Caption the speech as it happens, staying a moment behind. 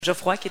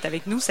Geoffroy qui est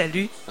avec nous,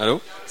 salut. Allô?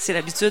 C'est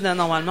l'habitude, hein,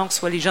 normalement, on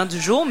reçoit les gens du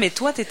jour, mais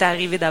toi, t'étais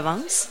arrivé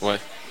d'avance. Ouais.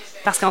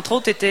 Parce qu'entre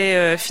autres,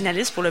 t'étais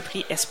finaliste pour le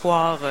prix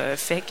Espoir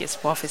FEC,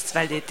 Espoir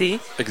Festival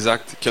d'été.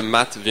 Exact, que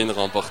Matt vient de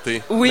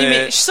remporter. Oui,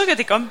 mais je suis sûre que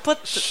t'es comme pas...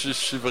 Je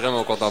suis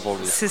vraiment content pour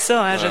lui. C'est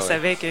ça, hein, je ouais.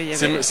 savais qu'il y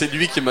avait... C'est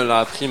lui qui me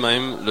l'a appris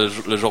même,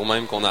 le jour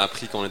même qu'on a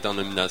appris qu'on était en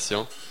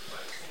nomination.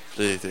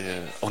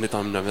 On est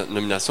en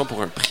nomination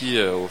pour un prix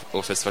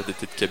au Festival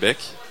d'été de Québec.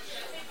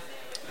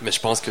 Mais je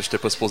pense que je n'étais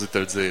pas supposé te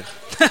le dire.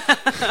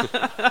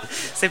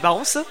 C'est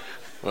bon, ça?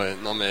 Ouais,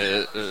 non,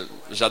 mais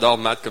j'adore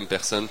Matt comme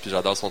personne, puis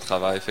j'adore son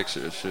travail, fait que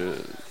je suis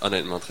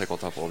honnêtement très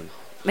content pour lui.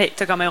 Mais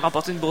t'as quand même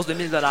remporté une bourse de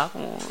 1000 $.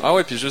 Ah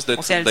ouais, puis juste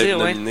d'être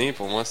nominé, ouais.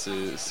 Pour moi,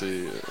 c'est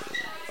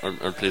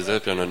un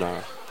plaisir et un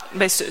honneur.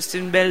 Ben, c'est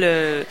une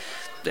belle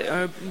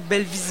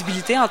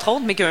visibilité, entre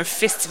autres, mais qu'un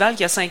festival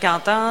qui a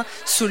 50 ans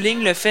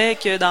souligne le fait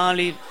que dans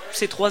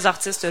ces trois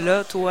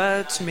artistes-là,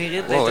 toi, tu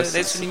mérites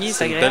d'être souligné,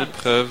 c'est agréable.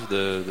 C'est une belle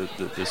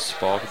preuve de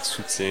support et de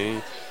soutien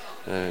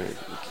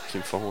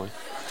qu'ils me font, ouais.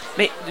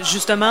 Mais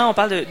justement, on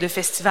parle de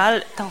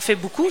festivals. T'en fais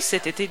beaucoup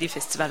cet été des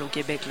festivals au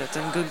Québec. T'as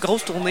une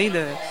grosse tournée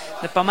de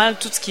pas mal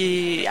tout ce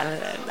qui est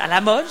à la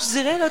mode, je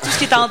dirais, là, tout ce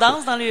qui est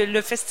tendance dans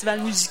le festival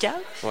musical.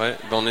 Ouais,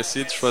 ben on a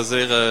essayé de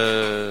choisir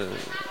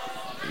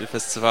les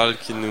festivals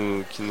qui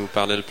nous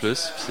parlaient le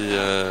plus. Puis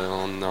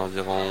on a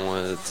environ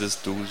 10-12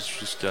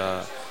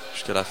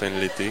 jusqu'à la fin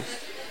de l'été.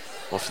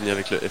 On finit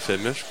avec le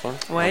FME, je crois.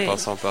 Ouais. En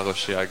passant par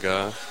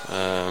Hochelaga.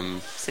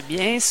 C'est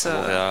bien, ça.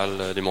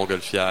 Montréal, les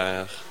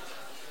Montgolfières.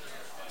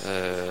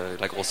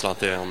 La Grosse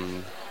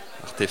Lanterne,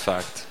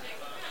 Artefact.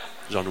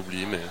 J'en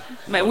oublie, mais...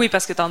 Ben oui,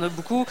 parce que t'en as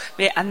beaucoup.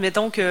 Mais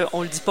admettons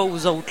qu'on le dit pas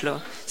aux autres, là.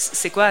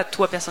 C'est quoi,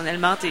 toi,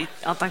 personnellement,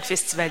 en tant que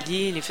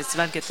festivalier, les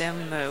festivals que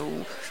t'aimes,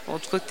 ou en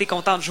tout cas que t'es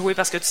content de jouer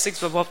parce que tu sais que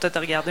tu vas pouvoir peut-être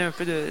regarder un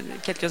peu de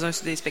quelques-uns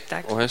sur des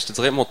spectacles? Ouais, je te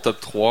dirais mon top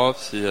 3,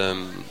 puis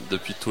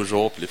depuis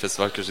toujours, puis les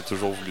festivals que j'ai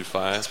toujours voulu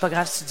faire. C'est pas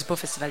grave si tu dis pas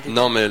festival d'été.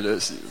 Non, mais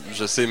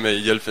je sais, mais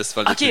il y a le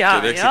Festival d'été de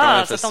Québec. C'est quand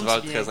même un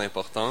festival très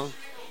important,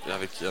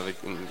 avec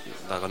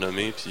la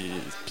renommée, puis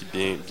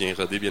bien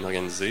rodé, bien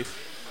organisé.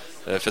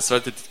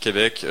 Festival d'été de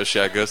Québec,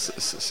 chez Aga,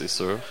 c'est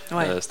sûr.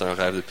 Ouais. C'était un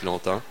rêve depuis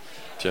longtemps.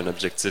 Puis un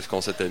objectif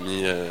qu'on s'était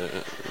mis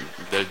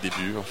dès le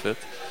début, en fait.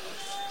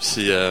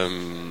 Puis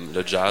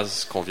le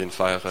jazz qu'on vient de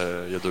faire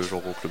il y a 2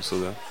 jours au Club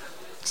Soda.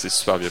 C'est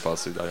super bien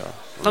passé, d'ailleurs.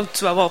 Donc,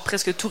 tu vas avoir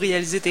presque tout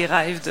réalisé tes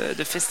rêves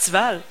de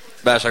festival.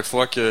 Ben, à chaque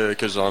fois que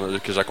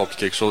j'accomplis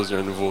quelque chose, il y a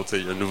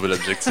un nouvel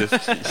objectif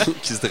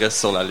qui se dresse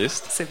sur la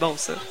liste. C'est bon,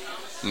 ça.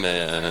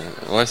 Mais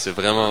ouais, c'est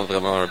vraiment,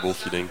 vraiment un beau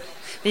feeling.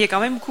 Il y a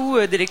quand même beaucoup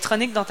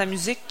d'électronique dans ta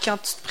musique. Quand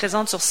tu te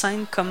présentes sur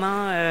scène,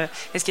 comment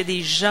est-ce qu'il y a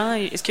des gens,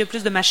 est-ce qu'il y a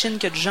plus de machines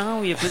que de gens,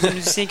 ou il y a plus de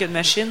musiciens que de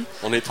machines?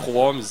 On est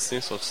 3 musiciens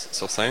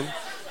sur scène,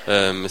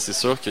 mais c'est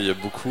sûr qu'il y a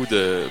beaucoup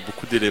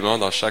d'éléments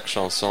dans chaque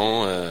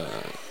chanson.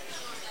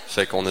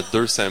 Fait qu'on a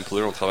 2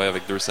 samplers, on travaille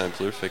avec 2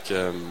 samplers. Fait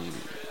que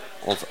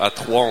à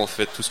 3, on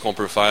fait tout ce qu'on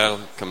peut faire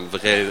comme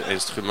vrai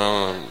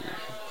instrument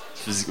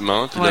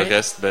physiquement, puis ouais. Le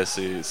reste, ben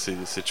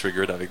c'est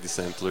triggered avec des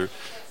samplers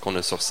qu'on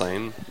a sur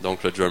scène.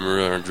 Donc le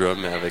drummer a un drum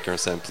mais avec un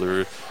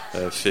sampler,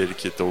 Phil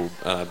qui est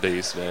à la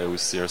bass, mais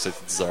aussi un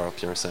synthétiseur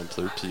puis un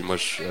sampler. Puis moi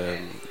je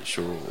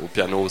suis au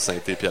piano, au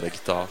synthé puis à la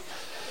guitare.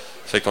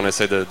 Fait qu'on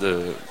essaie de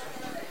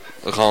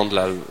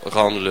rendre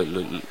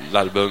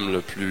l'album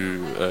le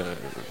plus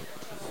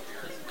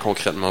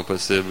concrètement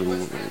possible,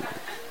 ou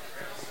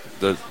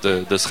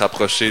de se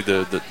rapprocher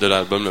de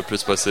l'album le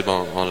plus possible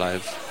en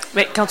live.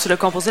 Mais quand tu l'as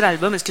composé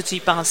l'album, est-ce que tu y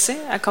pensais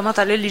à comment tu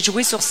allais les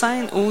jouer sur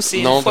scène, ou c'est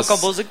une fois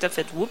composé que tu as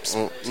fait whoops?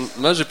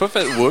 Moi, j'ai pas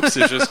fait whoops,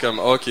 c'est juste comme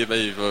OK,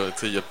 ben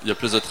il y a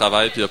plus de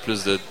travail, puis il y a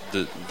plus de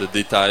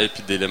détails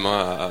puis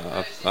d'éléments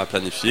à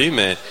planifier,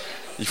 mais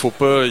il faut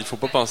pas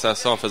penser à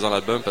ça en faisant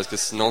l'album, parce que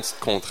sinon tu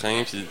te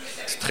contrains puis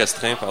tu te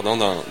restreins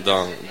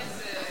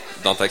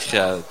dans ta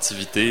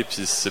créativité,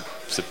 puis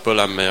c'est pas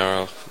la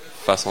meilleure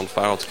façon de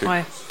faire, en tout cas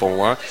ouais. Pour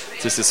moi.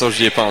 Tu sais, c'est ça,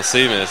 j'y ai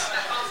pensé, mais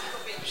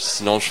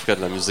sinon, je ferais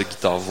de la musique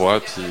guitare-voix,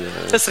 puis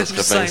ça serait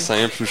bien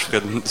simple, ou je ferais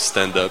du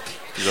stand-up,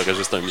 puis j'aurais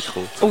juste un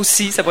micro.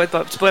 Aussi, ça pourrait être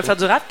pas. Tu pourrais faire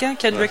du rap, quand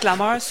Kendrick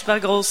Lamar, super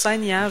grosse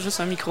scène hier, juste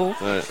un micro.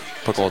 Ouais,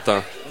 pas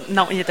content.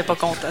 Non, il était pas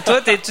content.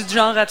 Toi, t'es-tu du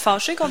genre à te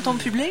fâcher contre ton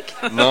public?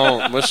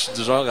 Non, moi, je suis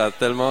du genre à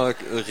tellement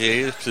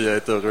rire puis à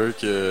être heureux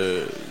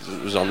que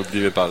j'en oublie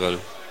mes paroles.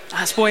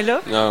 À ce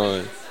point-là? Non,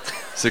 ouais.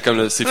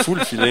 C'est fou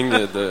le feeling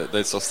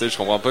d'être sur stage. Je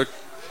comprends pas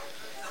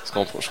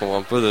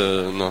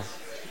non.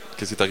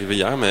 Qu'est-ce qui est arrivé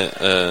hier, mais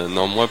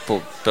non, moi,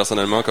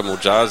 personnellement, comme au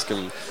jazz,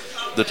 comme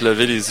de te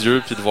lever les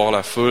yeux, puis de voir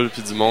la foule,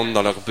 puis du monde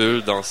dans leur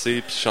bulle,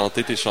 danser, puis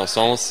chanter tes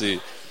chansons,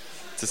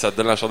 ça te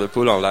donne la chair de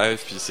poule en live,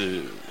 puis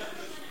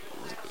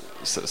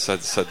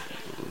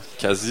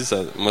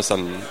moi, ça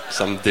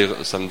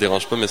me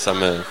dérange pas, mais ça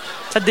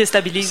te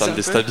déstabilise. Ça me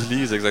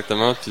déstabilise,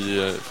 exactement, puis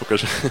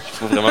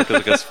faut vraiment que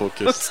je reste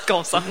focus. Faut que tu te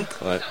concentres.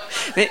 Ouais.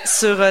 Mais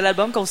sur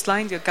l'album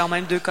Coastline, il y a quand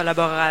même 2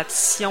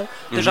 collaborations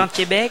de gens de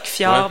Québec,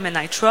 Fjord, ouais.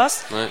 Midnight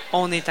Trust. Ouais.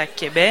 On est à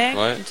Québec.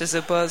 Ouais. Je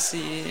sais pas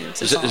si...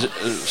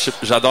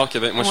 J'adore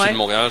Québec. Moi, je ouais. suis de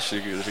Montréal.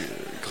 J'ai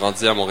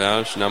grandi à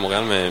Montréal. Je suis né à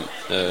Montréal, mais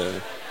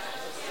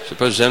je sais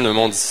pas, j'aime le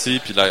monde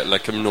ici, puis la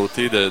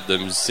communauté de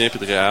musiciens puis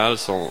de réals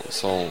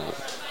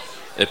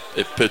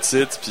est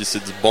petite, puis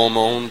c'est du bon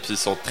monde, puis ils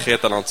sont très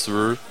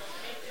talentueux.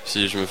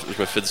 Puis je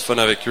me fais du fun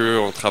avec eux,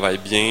 on travaille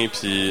bien,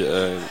 puis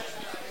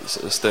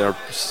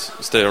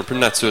c'était un peu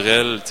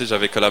naturel. Tu sais,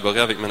 j'avais collaboré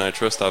avec Men I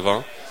Trust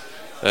avant.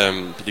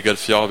 Puis les gars de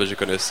Fjord, je les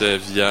connaissais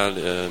via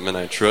Men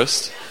I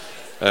Trust.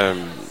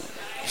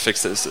 Fait que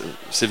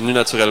c'est venu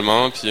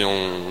naturellement, puis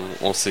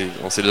on s'est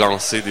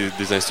lancé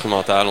des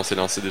instrumentales, on s'est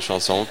lancé des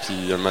chansons,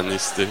 puis à un moment donné,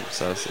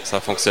 ça a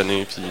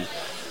fonctionné, puis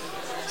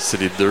c'est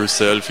les deux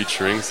seuls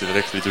featuring. C'est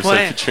vrai que les deux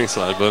seuls featuring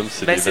sur l'album,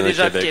 c'est les c'est de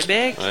déjà Québec. De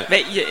Québec.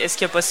 Ouais. Est-ce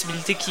qu'il y a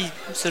possibilité qu'ils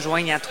se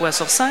joignent à toi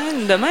sur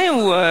scène demain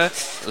ou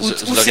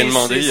je leur ai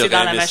demandé, ils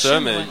auraient aimé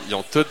ça, mais ouais. ils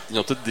ont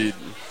tous des...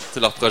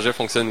 leur projet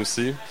fonctionne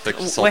aussi. Fait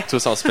qu'ils sont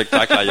tous en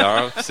spectacle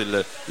ailleurs. C'est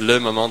le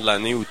moment de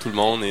l'année où tout le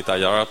monde est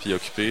ailleurs puis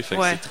occupé. Fait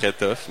que c'est très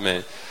tough.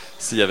 Mais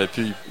s'il y avait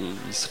pu,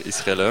 ils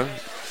seraient là.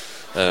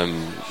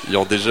 Ils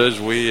ont déjà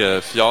joué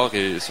Fjord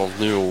et sont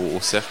venus au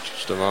Cercle,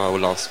 justement, au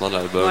lancement de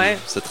l'album. Ouais.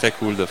 C'est très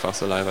cool de faire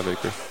ça live avec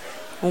eux.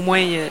 Au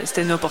moins,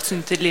 c'était une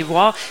opportunité de les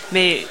voir.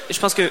 Mais je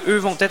pense qu'eux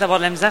vont peut-être avoir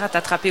de la misère à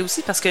t'attraper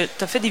aussi parce que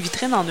tu as fait des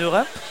vitrines en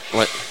Europe.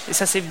 Ouais. Et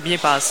ça s'est bien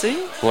passé.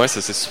 Ouais,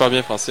 ça s'est super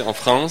bien passé. En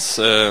France...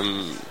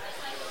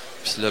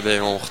 Puis là,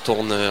 on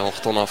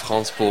retourne en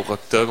France pour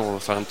octobre. On va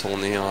faire une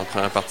tournée en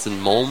première partie de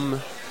Môme,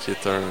 qui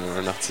est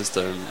un artiste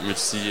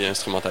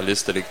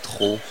multi-instrumentaliste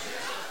électro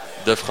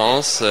de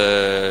France,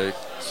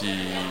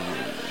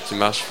 qui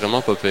marche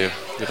vraiment pas pire.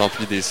 Il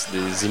remplit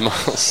des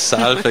immenses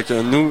salles. Fait que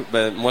nous,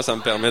 moi, ça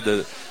me permet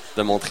de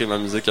montrer ma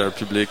musique à un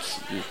public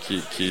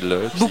qui est là.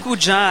 Beaucoup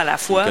de gens à la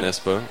fois. Qui ne connaissent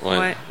pas.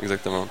 Ouais,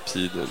 exactement.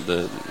 Puis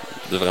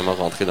de vraiment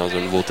rentrer dans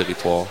un nouveau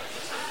territoire.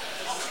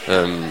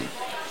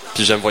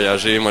 Puis j'aime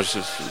voyager, moi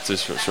je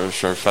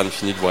suis un fan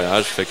fini de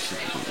voyage, fait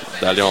que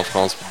d'aller en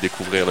France et de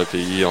découvrir le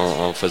pays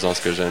en faisant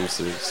ce que j'aime,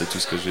 c'est tout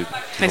ce que j'ai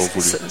toujours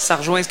voulu. Ça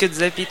rejoint ce que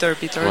disait Peter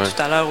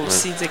tout à l'heure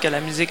aussi, que la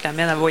musique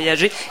l'amène à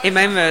voyager. Et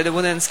même The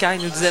Wood and Sky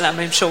nous disait la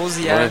même chose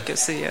hier, que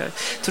c'est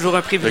toujours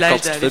un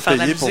privilège d'aller faire de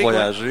la musique. Quand tu te fais payer pour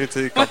voyager, tu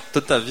sais, quand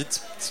toute ta vie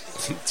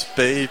tu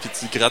payes puis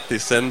tu grattes tes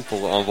scènes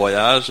en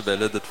voyage, là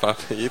de te faire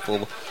payer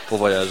pour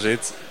voyager,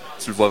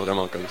 tu le vois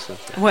vraiment comme ça.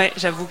 Oui,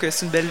 j'avoue que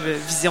c'est une belle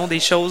vision des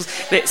choses.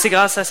 Mais c'est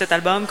grâce à cet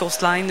album,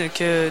 Coastline,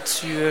 que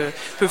tu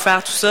peux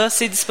faire tout ça.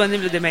 C'est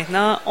disponible dès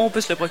maintenant. On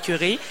peut se le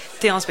procurer.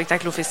 Tu es en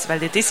spectacle au Festival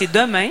d'été. C'est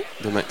demain.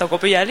 Donc, on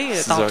peut y aller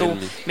tantôt.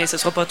 Mais ce ne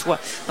sera pas toi.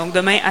 Donc,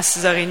 demain à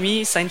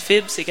 6h30,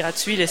 Sainte-Fibre, c'est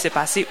gratuit. Laissez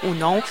passer ou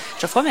non.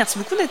 Geoffroy, merci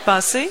beaucoup d'être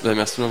passé.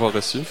 Merci de m'avoir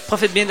reçu.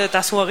 Profite bien de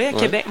ta soirée à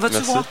Québec. Vas-tu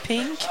voir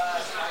Pink?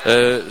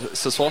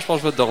 Ce soir, je pense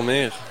que je vais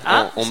dormir.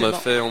 On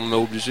m'a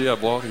obligé à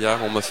boire hier.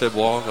 On m'a fait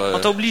boire. On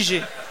t'a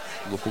obligé.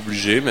 On m'a pas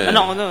obligé, mais...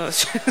 Non.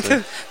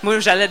 Moi,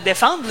 j'allais te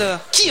défendre,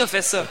 là. Qui a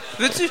fait ça?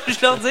 Veux-tu que je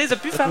leur dise de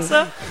plus faire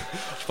ça?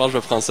 Je pense que je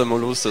vais prendre ça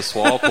mollo ce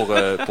soir pour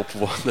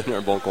pouvoir donner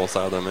un bon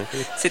concert demain.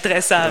 C'est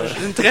très sage.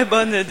 Une très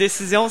bonne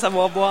décision,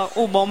 savoir boire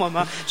au bon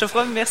moment.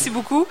 Geoffroy, merci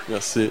beaucoup.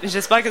 Merci.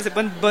 J'espère que c'est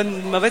pas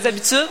une mauvaise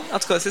habitude. En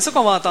tout cas, c'est ça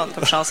qu'on va entendre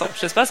comme chanson.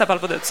 J'espère que ça parle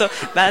pas de ça.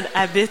 Bad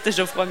Habit,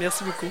 Geoffroy,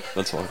 merci beaucoup.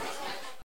 Bonne soirée.